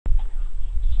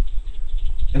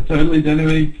I totally don't have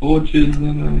any torches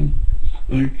and I'm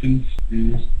so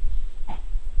confused.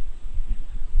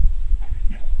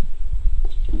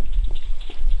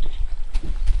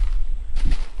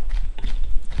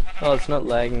 Oh, it's not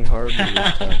lagging horribly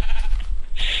this time.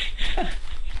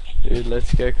 Dude,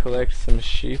 let's go collect some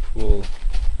sheep wool.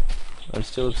 I'm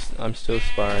still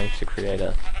aspiring to create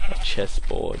a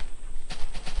chessboard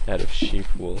out of sheep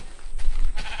wool.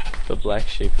 But black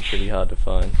sheep are pretty hard to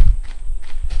find.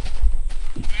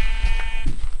 Do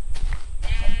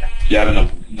you have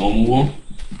enough normal wool?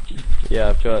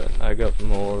 Yeah, I got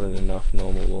more than enough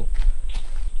normal wool.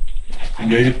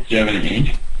 Do you have any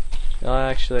ink? Oh,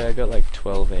 actually, I got like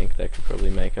 12 ink that could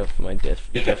probably make up for my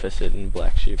deficit in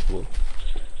black sheep wool.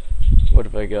 What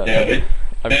have I got? Yeah,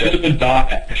 better than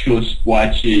dark actual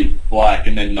white sheep, black,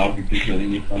 and then not because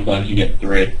sometimes you get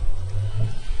 3.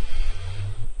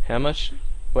 How much?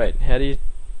 Wait, how do you...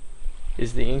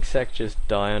 Is the ink sac just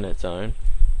die on its own?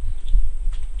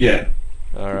 Yeah.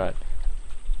 Alright.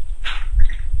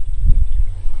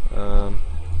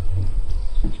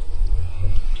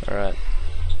 Alright.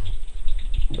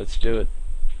 Let's do it.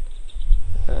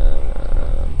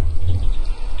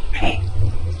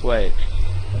 Wait.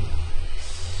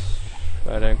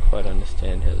 I don't quite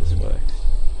understand how this works.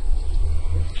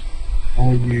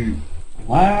 Are you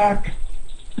black?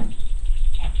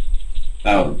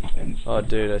 That was Oh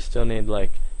dude, I still need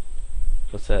like...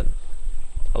 What's that?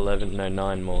 11, no,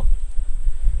 9 more.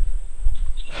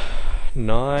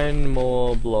 9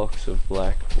 more blocks of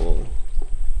black wool.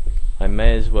 I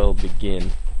may as well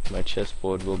begin. My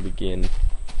chessboard will begin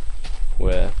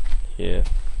where? Here.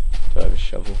 Do I have a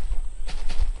shovel?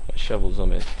 My shovel's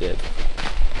almost dead.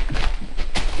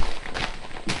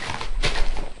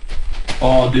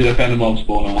 Oh dude, I found a mob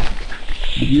spawner.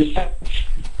 Yeah.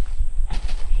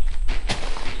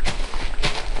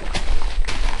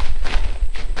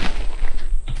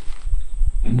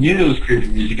 I knew there was creepy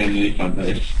music underneath my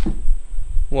base.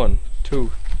 1,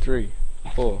 2, 3,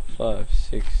 4, 5,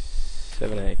 6,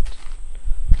 7, 8.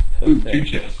 Ooh, 2 Perfect.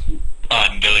 chests.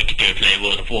 I'm going to go play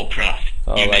World of Warcraft.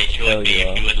 Oh, You like may hell join me you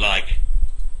if you are. would like.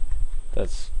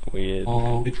 That's weird.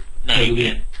 Oh, No, you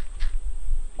can't.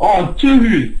 Oh,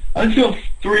 dude! I just got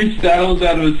 3 saddles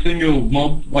out of a single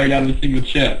mob, like out of a single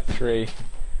chest. 3.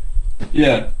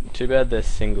 Yeah. Too bad they're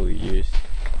single use.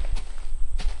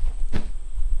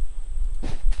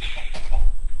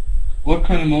 What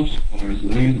kind of mob spawner is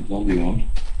it? I think it's a zombie one.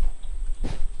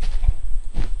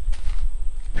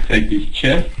 Take this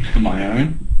chest for my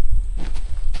own.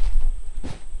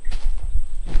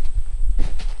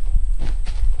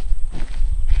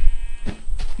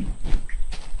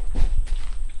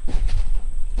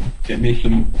 Get me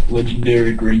some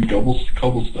legendary green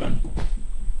cobblestone.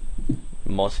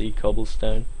 Mossy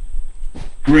cobblestone.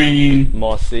 Green,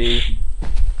 Mossy.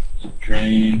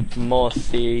 green.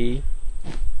 Mossy.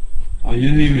 Oh,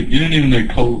 you didn't even know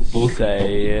cobblestone.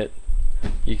 Say it.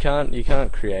 You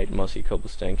can't create mossy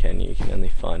cobblestone, can you? You can only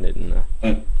find it in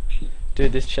the...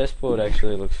 Dude, this chessboard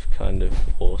actually looks kind of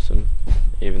awesome,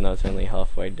 even though it's only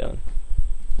halfway done.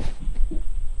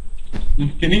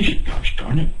 Finish. Gosh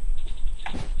darn it.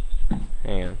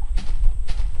 Hang on.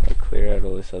 I'll clear out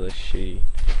all this other shitty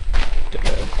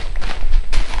dirt.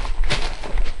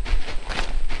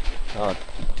 Oh,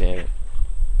 damn it.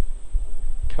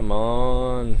 Come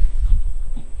on.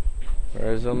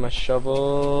 Where's all my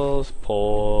shovels?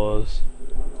 Pause.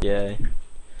 Yay.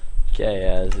 Gay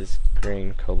as is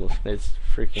green cobblestone. It's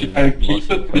freaking Keep mossy it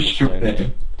cobblestone.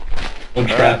 restricted. Or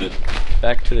trap it.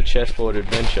 Back to the chessboard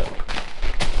adventure.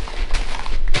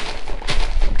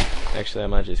 Actually, I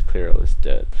might just clear all this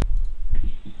dirt.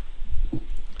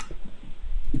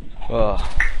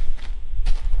 Oh.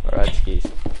 Alright, skis.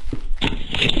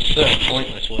 It's so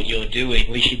pointless what you're doing.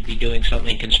 We should be doing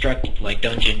something constructive like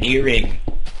dungeoneering.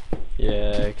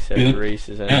 Yeah, except Yeah. Reese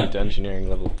is only dungeoneering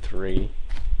level 3.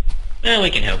 Well,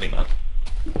 we can help him up.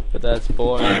 But that's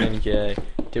boring and gay.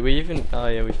 Did we even... Oh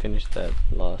yeah, we finished that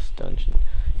last dungeon.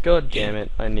 God damn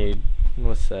it, I need...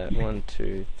 What's that? 1,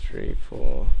 2, 3,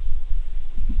 4...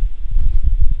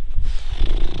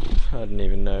 I don't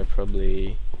even know,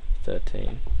 probably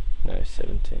 13. No,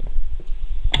 17.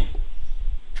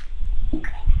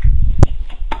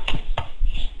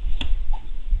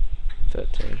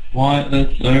 Why are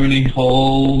there so many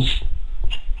holes?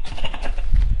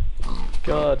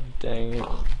 God dang it.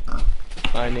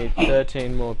 I need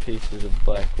 13 more pieces of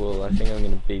black wool. I think I'm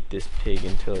gonna beat this pig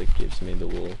until it gives me the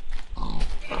wool.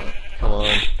 Come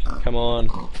on, come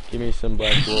on, give me some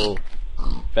black wool.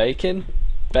 Bacon?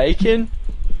 Bacon?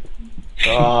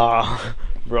 Ah,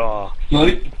 raw. Not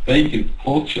even bacon,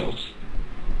 pork chops.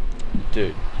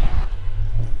 Dude.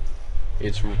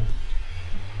 It's...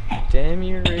 Damn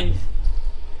you, Reese.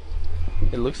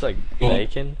 It looks like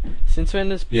bacon. Since when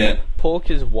does pork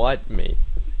is white meat?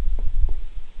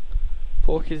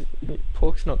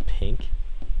 Pork's not pink.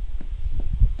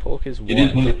 Pork is white. It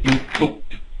is when it's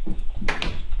cooked.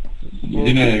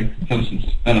 You know, it comes from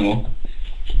animal.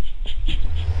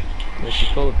 We should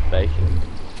call it bacon.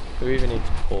 Who even eats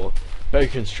pork?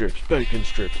 Bacon strips, bacon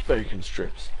strips, bacon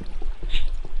strips.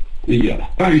 Yeah,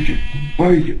 bacon,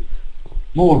 bacon,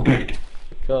 more bacon.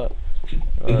 God.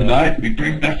 Tonight we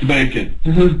bring back the bacon.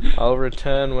 I'll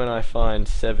return when I find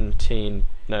 13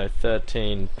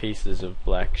 pieces of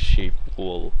black sheep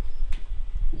wool.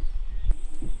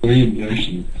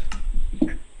 Ocean.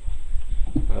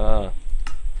 Ah.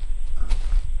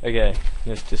 Okay,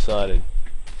 it's decided.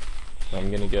 I'm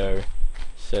gonna go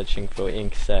searching for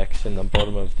ink sacs in the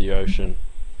bottom of the ocean.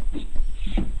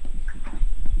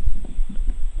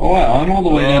 Oh wow, I'm all the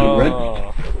way down to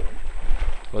Redstone.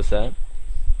 What's that?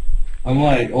 I'm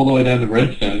like all the way down to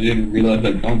Redstone. I didn't realize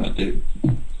I'd gone that deep.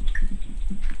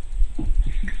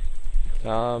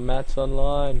 Ah, Matt's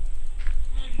online.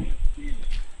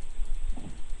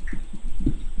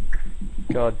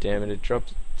 God damn it, it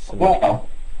drops some... Wow.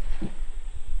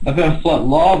 I found flat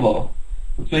lava.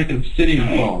 Let's make an obsidian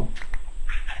farm.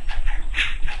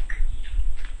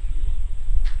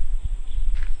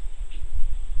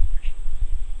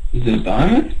 Is it a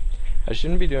diamond? I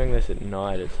shouldn't be doing this at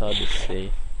night, it's hard to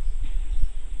see.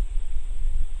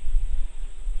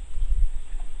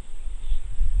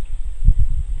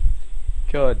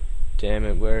 God damn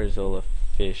it, where is all the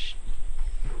fish?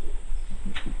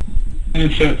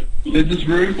 There's this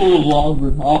room full of lava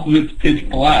and half of it's pitch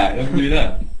black. How can you do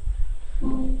that?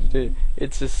 Dude,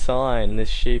 it's a sign. This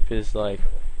sheep is like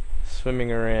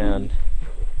swimming around.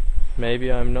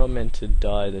 Maybe I'm not meant to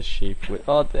dye the sheep with...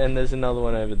 Oh, and there's another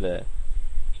one over there.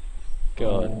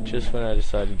 God, just when I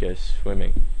decided to go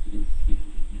swimming.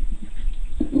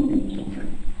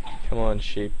 Come on,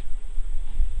 sheep.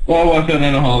 Oh, I found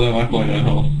in a hole, then I find a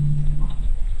hole.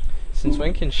 Since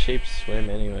when can sheep swim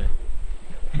anyway?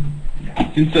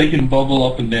 Since they can bubble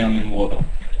up and down in water.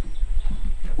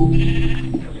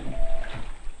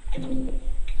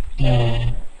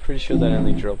 Pretty sure that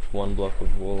only dropped one block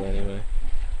of wool anyway.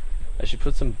 I should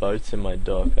put some boats in my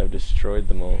dock. I've destroyed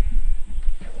them all.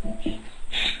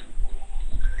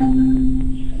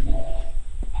 Come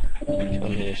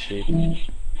here, sheep.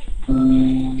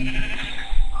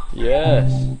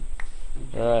 Yes!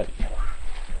 Alright.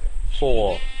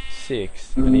 4,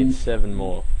 6. I need 7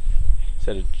 more. Is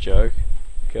that a joke?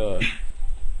 God.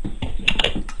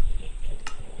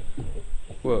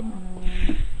 Whoa.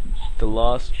 The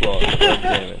last block. God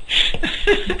damn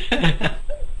it.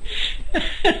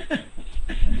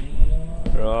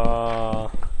 Ah.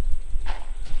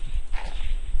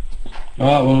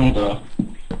 Alright, one more.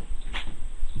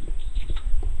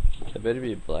 There better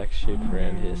be a black sheep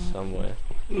around here somewhere.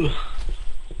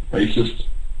 Racist.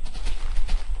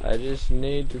 I just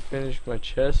need to finish my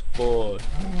chessboard.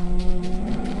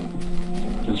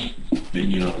 Just mean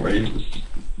you're not racist.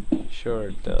 Sure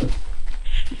it does.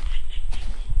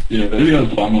 Yeah, maybe I'll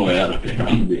find my way out of here.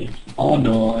 I'm being... Oh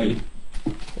no,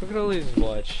 Look at all these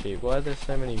white sheep. Why are there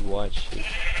so many white sheep?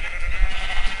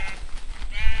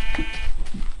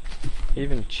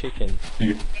 Even chicken.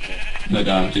 No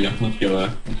diamonds here. Let's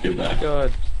go back.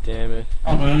 God damn it.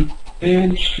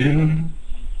 Attention.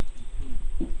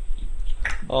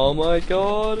 Oh my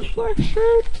god, a black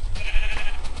sheep!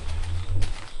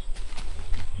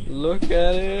 Look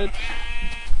at it!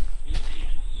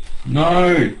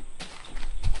 No!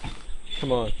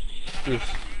 Come on.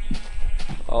 Oof.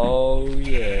 Oh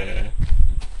yeah.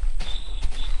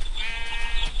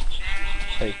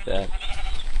 Take that.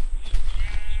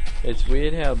 It's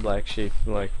weird how black sheep,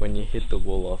 like when you hit the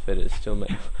wool off it, it still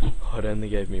makes... Oh, it only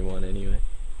gave me one anyway.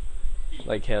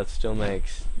 Like how it still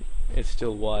makes... It's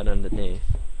still white underneath.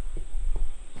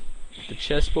 The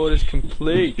chessboard is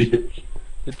complete!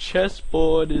 The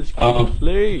chessboard is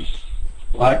complete!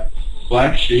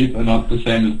 Black sheep are not the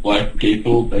same as black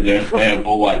people. They have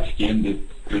all white skin.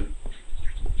 They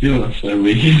feel so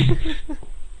weird.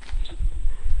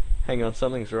 Hang on,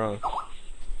 something's wrong.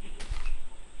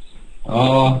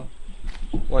 Oh.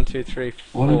 1, 2, 3,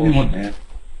 4. What do you want now?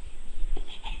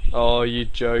 Oh, you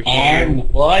joking?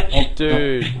 What?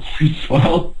 Dude,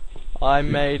 Well, I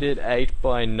made it 8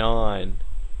 by 9.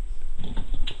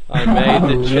 I made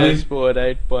the Really? chessboard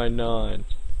 8 by 9.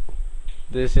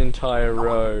 This entire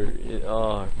row.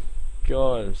 Oh,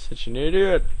 God, I'm such an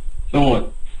idiot. so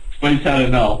what? Space had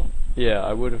enough. Yeah,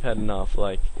 I would have had enough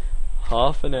like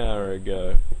half an hour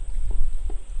ago.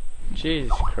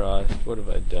 Jesus Christ, what have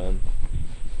I done?